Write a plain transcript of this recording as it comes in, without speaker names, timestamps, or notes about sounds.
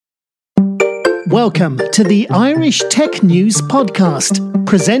Welcome to the Irish Tech News Podcast,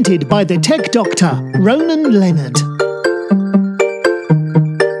 presented by the Tech Doctor, Ronan Leonard.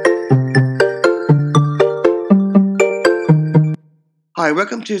 Hi,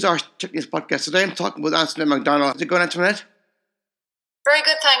 welcome to our Tech News Podcast. Today I'm talking with Antoinette McDonnell. How's it going, Antoinette? Very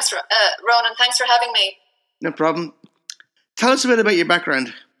good, thanks, Ronan. Thanks for having me. No problem. Tell us a bit about your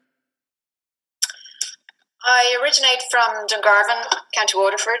background. I originate from Dungarvan, County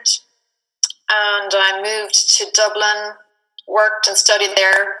Waterford, and I moved to Dublin, worked and studied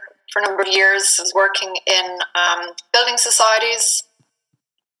there for a number of years. I was working in building societies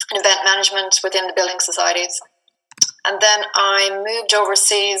and event management within the building societies. And then I moved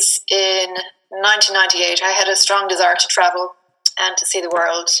overseas in 1998. I had a strong desire to travel and to see the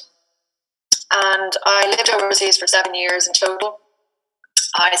world. And I lived overseas for 7 years in total.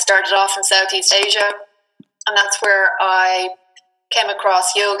 I started off in Southeast Asia, and that's where I came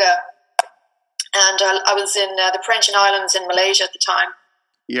across yoga. And I was in the French Islands in Malaysia at the time.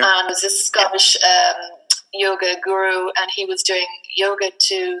 Yeah. And there was this Scottish yoga guru, and he was doing yoga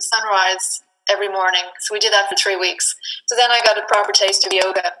to sunrise every morning. So we did that for 3 weeks. So then I got a proper taste of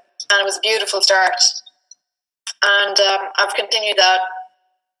yoga, and it was a beautiful start. And I've continued that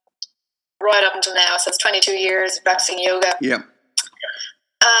right up until now. So it's 22 years practicing yoga. Yeah.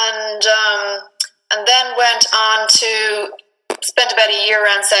 And then went on to spent about a year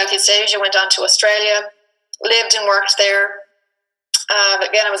around Southeast Asia, went on to Australia, lived and worked there.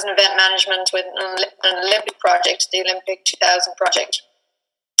 Again, I was in event management with an Olympic project, the Olympic 2000 project,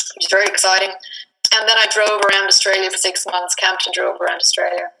 which is very exciting. And then I drove around Australia for 6 months, camped and drove around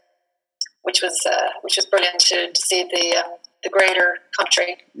Australia, which was brilliant to see the greater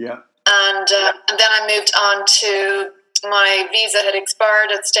country. Yeah. And then I moved on to, my visa had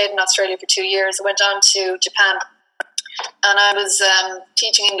expired. I'd stayed in Australia for 2 years. I went on to Japan, and I was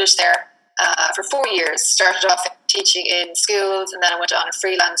teaching English there for 4 years. Started off teaching in schools, and then I went on a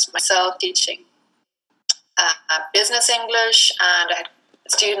freelance for myself, teaching business English, and I had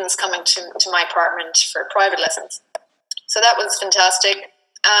students coming to my apartment for private lessons. So that was fantastic.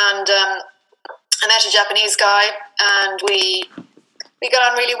 And I met a Japanese guy, and we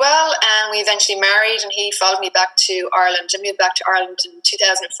got on really well, and we eventually married, and he followed me back to Ireland. I moved back to Ireland in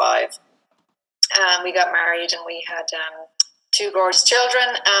 2005. We got married, and we had 2 gorgeous children,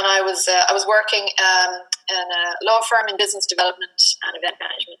 and I was working in a law firm in business development and event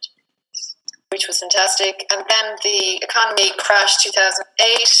management, which was fantastic. And then the economy crashed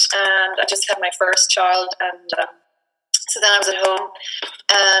 2008, and I just had my first child, and so then I was at home,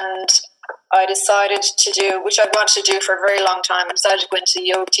 and I decided to do, which I wanted to do for a very long time, I decided to go into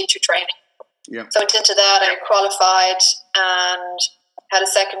yoga teacher training. Yeah. So I went into that, I qualified and had a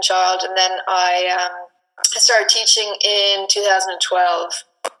second child, and then I started teaching in 2012.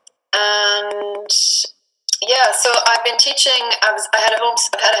 And yeah, so I've been teaching, I had a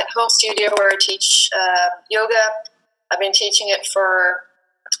home studio where I teach yoga. I've been teaching it for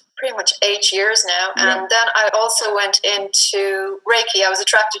pretty much 8 years now. Yeah. And then I also went into Reiki. I was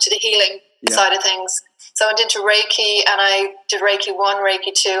attracted to the healing side of things. So I went into Reiki, and I did Reiki 1,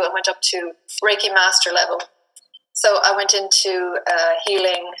 Reiki 2, and went up to Reiki Master level. So I went into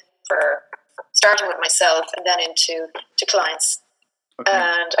healing for starting with myself, and then into clients. Okay.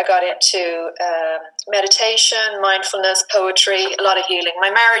 And I got into meditation, mindfulness, poetry, a lot of healing. My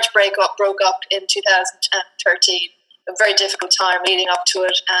marriage broke up in 2013. A very difficult time leading up to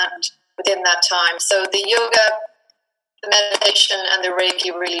it, and within that time. So the yoga, the meditation, and the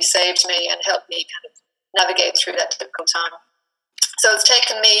Reiki really saved me and helped me kind of navigate through that difficult time. So it's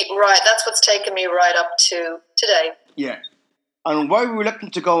taken me that's what's taken me right up to today. Yeah. And why were you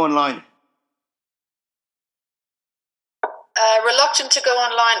reluctant to go online? Reluctant to go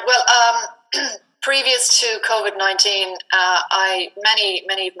online? Well, previous to COVID-19,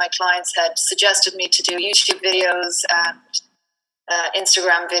 many of my clients had suggested me to do YouTube videos and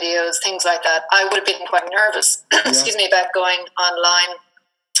Instagram videos, things like that. I would have been quite nervous, about going online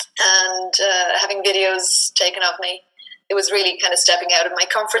and having videos taken of me. It was really kind of stepping out of my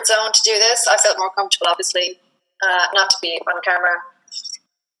comfort zone to do this. I felt more comfortable, obviously, not to be on camera.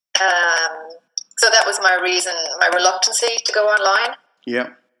 So that was my reason, my reluctancy to go online.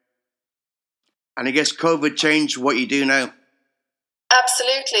 Yeah. And I guess COVID changed what you do now.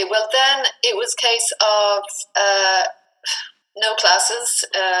 Absolutely. Well, then it was a case of no classes,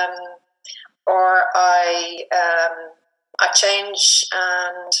 or I change,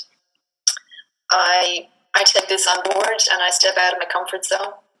 and I take this on board, and I step out of my comfort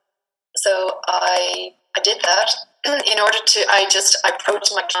zone. So I did that. In order to, I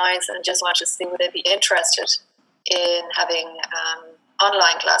approached my clients and just wanted to see would they be interested in having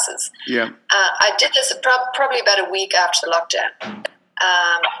online classes. Yeah. I did this probably about a week after the lockdown.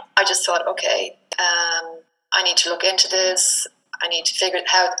 I just thought, okay, I need to look into this. I need to figure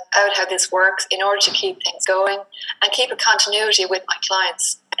out how this works in order to keep things going and keep a continuity with my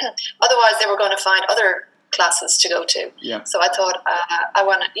clients. Otherwise, they were going to find other classes to go to. Yeah. So I thought,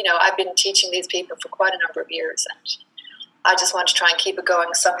 I've been teaching these people for quite a number of years, and I just want to try and keep it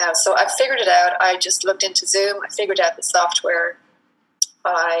going somehow. So I figured it out. I just looked into Zoom. I figured out the software.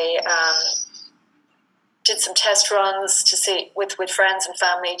 I did some test runs to see with friends and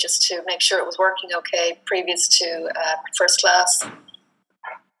family just to make sure it was working okay previous to my first class.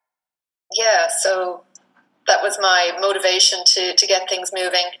 Yeah, so that was my motivation to get things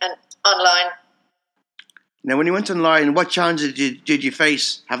moving and online. Now, when you went online, what challenges did you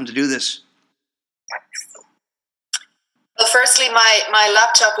face having to do this? Well, firstly, my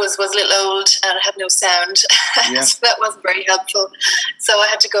laptop was a little old and it had no sound. Yeah. So that wasn't very helpful. So I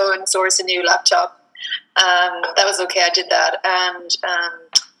had to go and source a new laptop. That was okay, I did that. And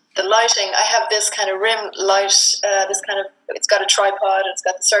the lighting, I have this kind of rim light, it's got a tripod, it's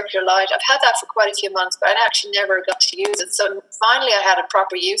got the circular light. I've had that for quite a few months, but I actually never got to use it. So finally I had a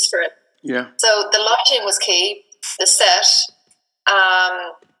proper use for it. Yeah. So the lighting was key, the set,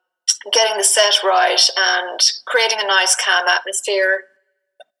 getting the set right and creating a nice calm atmosphere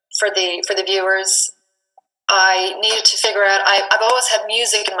for the viewers. I needed to figure out, I've always had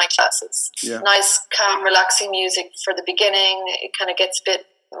music in my classes. Yeah. Nice, calm, relaxing music for the beginning. It kind of gets a bit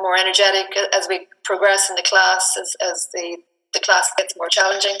more energetic as we progress in the class, as the class gets more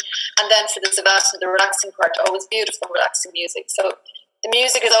challenging. And then for the Savasana, the relaxing part, always beautiful, relaxing music. So the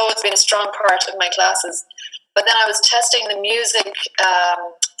music has always been a strong part of my classes. But then I was testing the music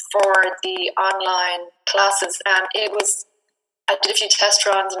for the online classes, and I did a few test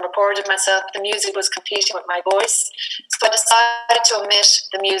runs and recorded myself. The music was competing with my voice, so I decided to omit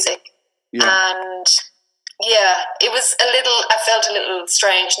the music. Yeah. And I felt a little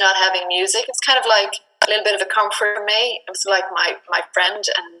strange not having music. It's kind of like a little bit of a comfort for me. It was like my friend,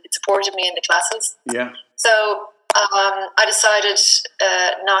 and it supported me in the classes. Yeah. So I decided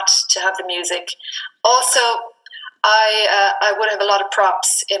not to have the music. Also, I would have a lot of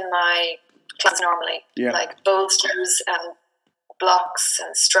props in my class normally, like bolsters and blocks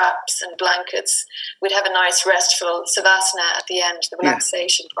and straps and blankets. We'd have a nice restful savasana at the end, the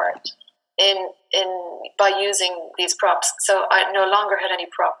relaxation part, by using these props. So I no longer had any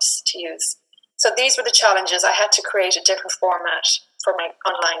props to use. So these were the challenges. I had to create a different format for my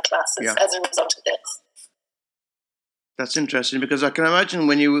online classes as a result of this. That's interesting, because I can imagine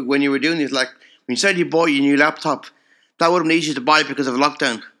when you were doing this, like when you said you bought your new laptop, that would have been easy to buy because of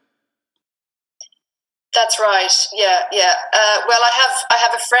lockdown. That's right. Yeah. Well, I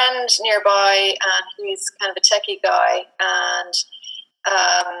have a friend nearby, and he's kind of a techie guy, and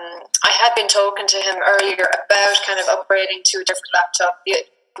I had been talking to him earlier about kind of upgrading to a different laptop.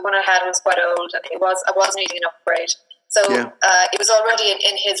 The one I had was quite old, and I was needing an upgrade. So it was already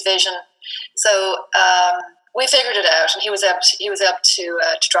in his vision. So we figured it out, and he was able to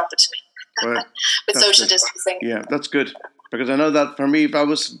drop it to me. Well, with social distancing. Yeah, that's good, because I know that for me, if I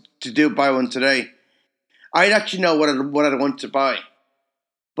was to buy one today, I'd actually know what I'd want to buy.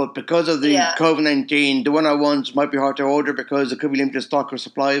 But because of the COVID-19, the one I want might be hard to order because it could be limited stock or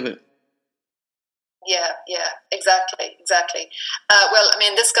supply of it. Yeah, exactly. Well, I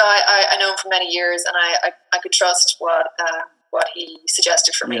mean, this guy, I know him for many years, and I could trust what he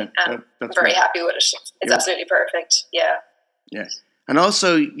suggested for me, and I'm very happy with it. It's absolutely perfect. Yeah. Yeah. And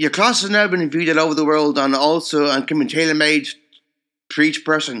also, your class has now been viewed all over the world, and can be tailor-made for each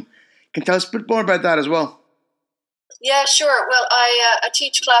person. Can you tell us a bit more about that as well? Yeah, sure. Well, I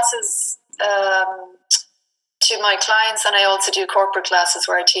teach classes to my clients, and I also do corporate classes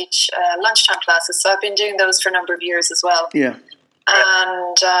where I teach lunchtime classes. So I've been doing those for a number of years as well. Yeah.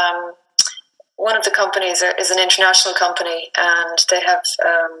 And one of the companies is an international company, and they have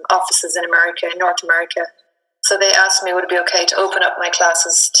offices in America, in North America. So they asked me, would it be okay to open up my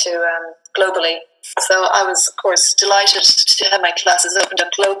classes to globally? So I was, of course, delighted to have my classes opened up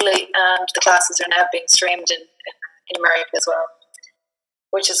globally, and the classes are now being streamed in America as well,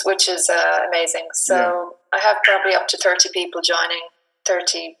 which is amazing. So I have probably up to 30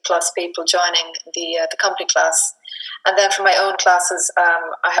 plus people joining the company class, and then for my own classes,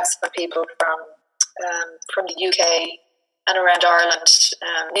 I have some people from the UK and around Ireland,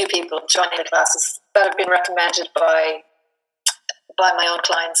 new people joining the classes that have been recommended by my own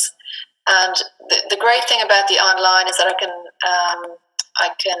clients. And the great thing about the online is that I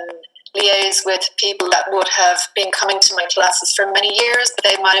can liaise with people that would have been coming to my classes for many years, but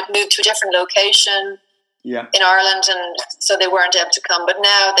they might have moved to a different location. in Ireland, and so they weren't able to come. But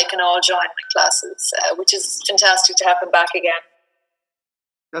now they can all join my classes, which is fantastic to have them back again.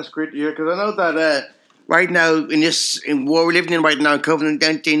 That's great to hear, because I know that right now in what we're living in right now,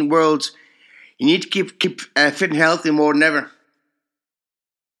 COVID-19 world, you need to keep fit and healthy more than ever.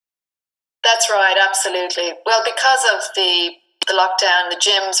 That's right, absolutely. Well, because of the lockdown, the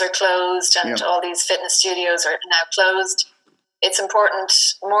gyms are closed, and all these fitness studios are now closed. It's important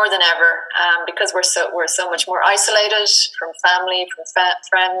more than ever because we're so much more isolated from family, from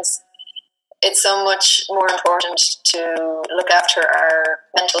friends. It's so much more important to look after our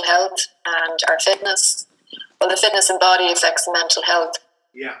mental health and our fitness. Well, the fitness and body affects the mental health.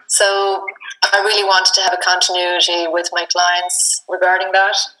 Yeah. So I really wanted to have a continuity with my clients regarding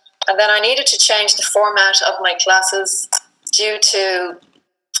that. And then I needed to change the format of my classes due to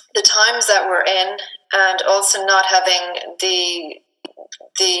the times that we're in, and also not having the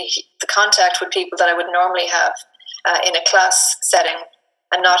contact with people that I would normally have in a class setting,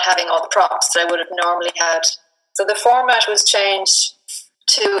 and not having all the props that I would have normally had. So the format was changed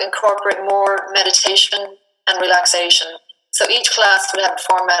to incorporate more meditation and relaxation. So each class would have a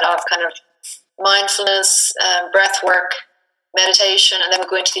format of kind of mindfulness, breath work, meditation, and then we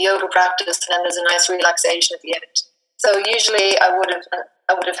go into the yoga practice, and then there's a nice relaxation at the end. So usually I would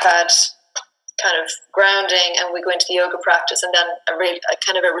have had kind of grounding, and we go into the yoga practice, and then a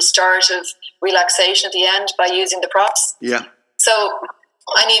kind of a restorative relaxation at the end by using the props. Yeah. So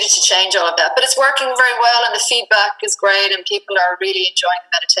I needed to change all of that, but it's working very well, and the feedback is great, and people are really enjoying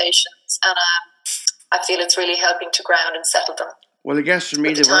the meditations, and I feel it's really helping to ground and settle them. Well, I guess for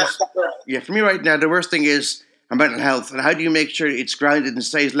me for me right now, the worst thing is mental health, and how do you make sure it's grounded and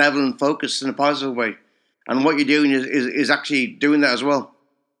stays level and focused in a positive way? And what you're doing is actually doing that as well.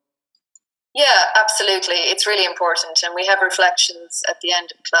 Yeah, absolutely. It's really important. And we have reflections at the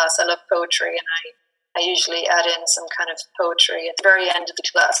end of the class. I love poetry, and I usually add in some kind of poetry at the very end of the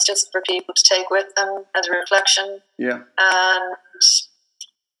class, just for people to take with them as a reflection. Yeah. And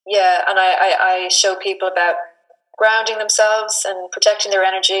I show people about grounding themselves and protecting their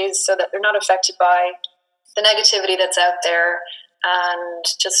energies so that they're not affected by the negativity that's out there, and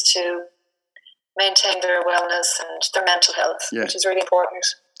just to maintain their wellness and their mental health, which is really important.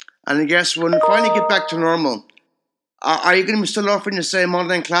 And I guess when we finally get back to normal, are you going to be still offering the same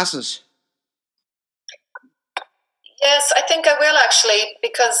online classes? Yes, I think I will actually,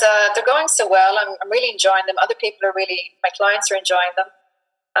 because they're going so well. I'm really enjoying them. Other people my clients are enjoying them.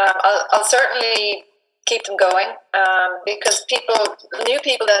 I'll certainly keep them going because new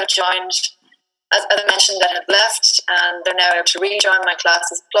people that have joined, as I mentioned, that had left, and they're now able to rejoin my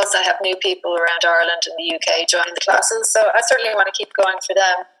classes. Plus, I have new people around Ireland and the UK joining the classes, so I certainly want to keep going for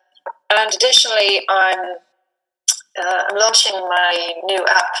them. And additionally, I'm launching my new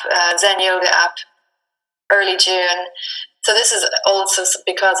app, Zen Yoga app, early June. So this is also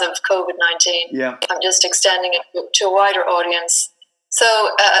because of COVID-19. Yeah. I'm just extending it to a wider audience. So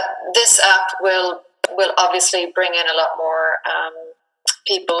this app will obviously bring in a lot more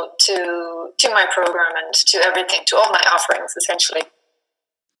people to my program and to everything, to all my offerings, essentially.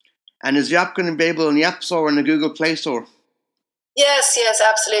 And is the app going to be able in the App Store and the Google Play Store? Yes,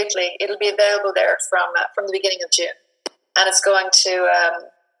 absolutely. It'll be available there from the beginning of June, and it's going to.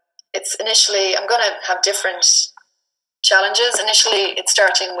 It's initially. I'm going to have different challenges. Initially, it's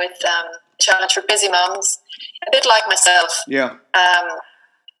starting with a challenge for busy moms, a bit like myself. Yeah.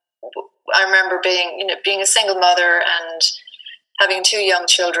 I remember being a single mother and having 2 young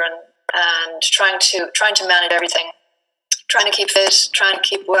children, and trying to manage everything, trying to keep fit, trying to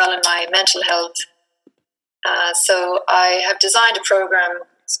keep well in my mental health. So I have designed a program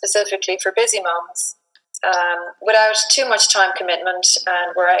specifically for busy moms without too much time commitment,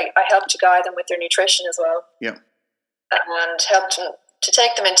 and where I help to guide them with their nutrition as well. Yeah. And help them to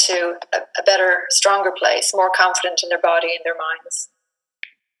take them into a better, stronger place, more confident in their body and their minds.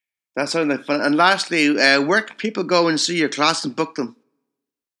 That sounds like fun. And lastly, where can people go and see your class and book them?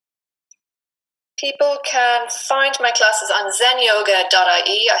 People can find my classes on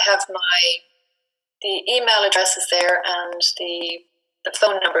zenyoga.ie. I have the email address is there, and the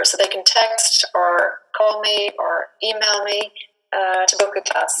phone number, so they can text or call me or email me to book a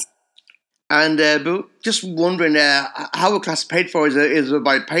class. And just wondering, how a class is paid for? Is it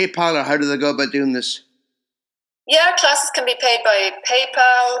by PayPal, or how do they go about doing this? Yeah, classes can be paid by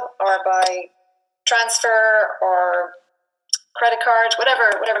PayPal or by transfer or credit card,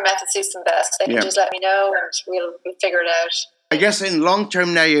 whatever method suits them best. They can just let me know, and we'll figure it out. I guess in long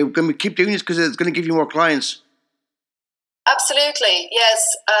term now you're going to keep doing this because it's going to give you more clients. Absolutely,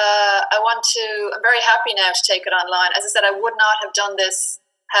 yes. I'm very happy now to take it online. As I said, I would not have done this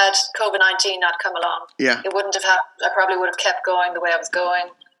had COVID-19 not come along. Yeah. It wouldn't have happened. I probably would have kept going the way I was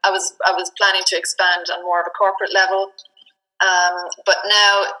going. I was planning to expand on more of a corporate level, but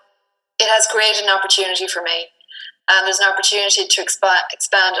now it has created an opportunity for me, and there's an opportunity to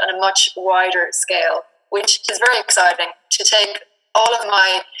expand on a much wider scale, which is very exciting. To take all of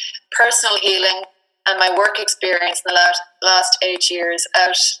my personal healing and my work experience in the last 8 years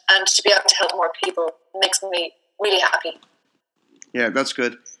out, and to be able to help more people makes me really happy. Yeah, that's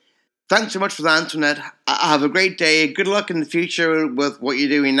good. Thanks so much for that, Antoinette. Have a great day. Good luck in the future with what you're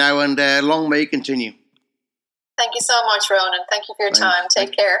doing now, and long may it continue. Thank you so much, Ronan. Thank you for your time.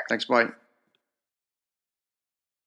 Take care. Thanks, bye.